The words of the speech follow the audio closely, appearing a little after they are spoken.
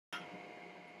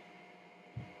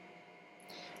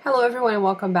Hello everyone and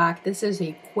welcome back. This is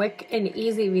a quick and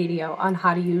easy video on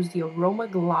how to use the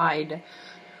AromaGlide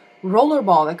roller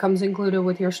ball that comes included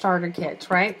with your starter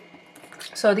kits, right?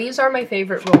 So these are my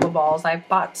favorite roller balls. I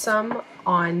bought some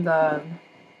on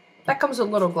that comes with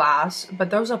little glass, but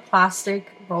those are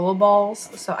plastic roller balls,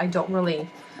 so I don't really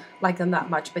like them that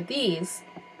much. But these,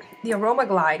 the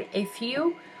AromaGlide, if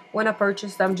you want to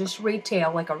purchase them just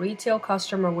retail, like a retail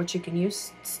customer, which you can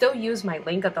still use my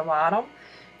link at the bottom.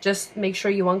 Just make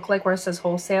sure you unclick where it says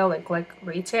wholesale and click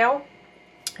retail.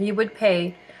 You would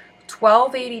pay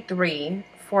 $12.83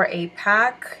 for a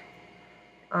pack.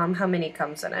 How many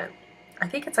comes in it? I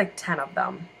think it's like 10 of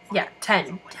them. Yeah,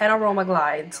 10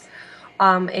 AromaGlides.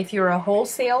 If you're a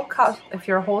wholesale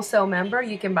member,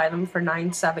 you can buy them for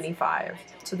 $9.75.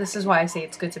 So this is why I say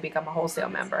it's good to become a wholesale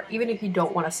member, even if you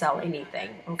don't want to sell anything.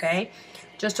 Okay,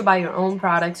 just to buy your own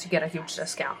products, you get a huge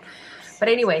discount. But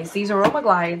anyways, these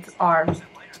AromaGlides are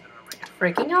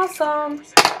freaking awesome,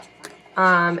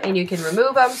 and you can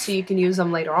remove them so you can use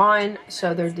them later on.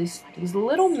 So they're these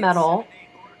little metal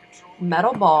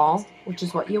ball, which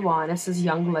is what you want. This is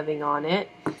Young Living on it,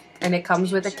 and it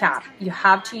comes with a cap. You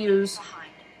have to use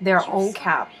their own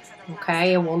cap,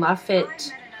 okay? It will not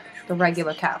fit the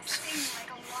regular caps.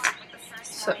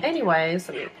 So anyways,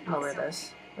 let me lower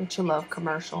this. Don't you love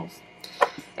commercials?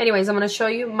 Anyways, I'm going to show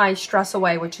you my Stress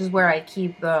Away, which is where I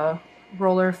keep the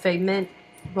AromaGlide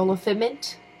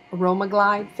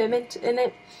figment in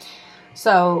it.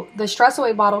 So the Stress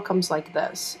Away bottle comes like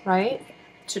this, right?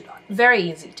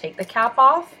 Very easy. Take the cap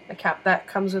off, the cap that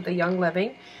comes with the Young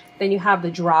Living. Then you have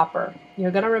the dropper. You're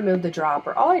going to remove the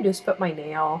dropper. All I do is put my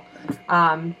nail.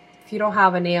 If you don't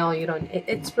have a nail,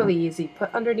 it's really easy.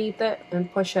 Put underneath it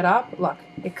and push it up. Look,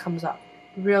 it comes up.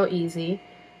 Real easy.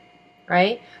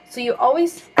 Right? So you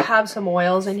always have some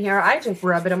oils in here. I just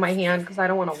rub it in my hand because I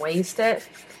don't want to waste it.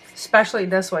 Especially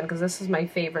this one, because this is my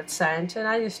favorite scent. And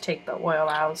I just take the oil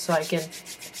out so I can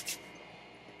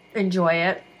enjoy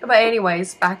it. But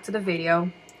anyways, back to the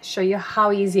video. Show you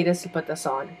how easy it is to put this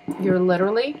on. You're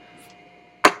literally,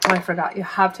 oh, I forgot, you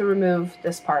have to remove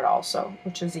this part also,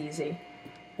 which is easy.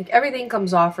 Like everything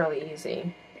comes off really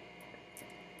easy.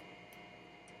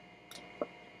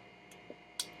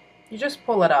 You just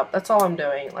pull it up. That's all I'm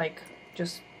doing. Like,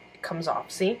 just it comes off.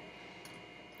 See?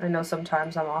 I know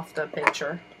sometimes I'm off the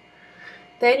picture.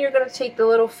 Then you're going to take the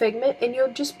little figment and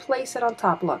you'll just place it on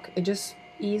top. Look, it just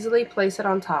easily place it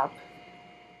on top.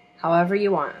 However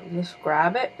you want. Just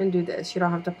grab it and do this. You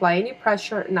don't have to apply any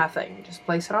pressure, nothing. Just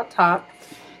place it on top.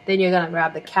 Then you're going to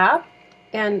grab the cap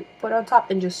and put it on top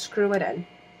and just screw it in.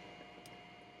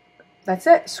 That's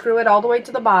it. Screw it all the way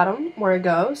to the bottom where it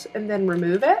goes and then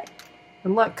remove it.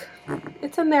 And look,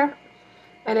 it's in there.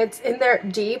 And it's in there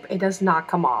deep. It does not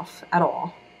come off at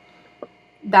all.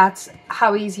 That's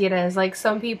how easy it is. Like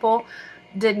some people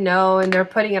didn't know and they're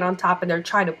putting it on top and they're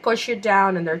trying to push it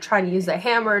down and they're trying to use the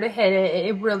hammer to hit it.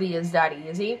 It really is that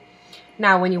easy.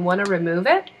 Now when you want to remove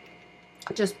it,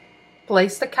 just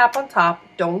place the cap on top.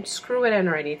 Don't screw it in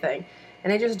or anything.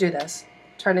 And then just do this.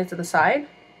 Turn it to the side.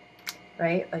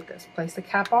 Right? Like this. Place the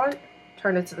cap on.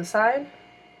 Turn it to the side.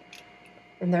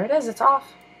 And there it is, it's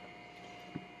off.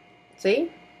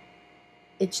 See?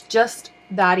 It's just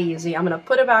that easy. I'm going to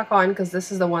put it back on because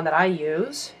this is the one that I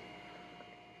use.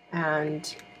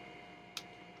 And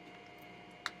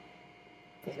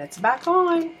it's back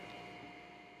on.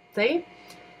 See?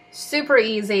 Super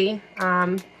easy.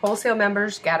 Wholesale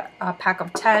members get a pack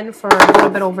of 10 for a little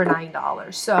bit over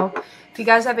 $9. So if you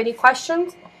guys have any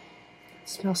questions, it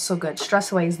smells so good.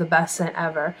 Stress Away is the best scent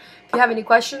ever. If you have any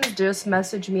questions, just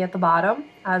message me at the bottom.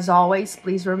 As always,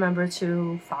 please remember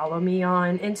to follow me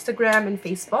on Instagram and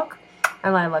Facebook.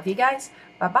 And I love you guys.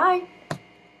 Bye-bye.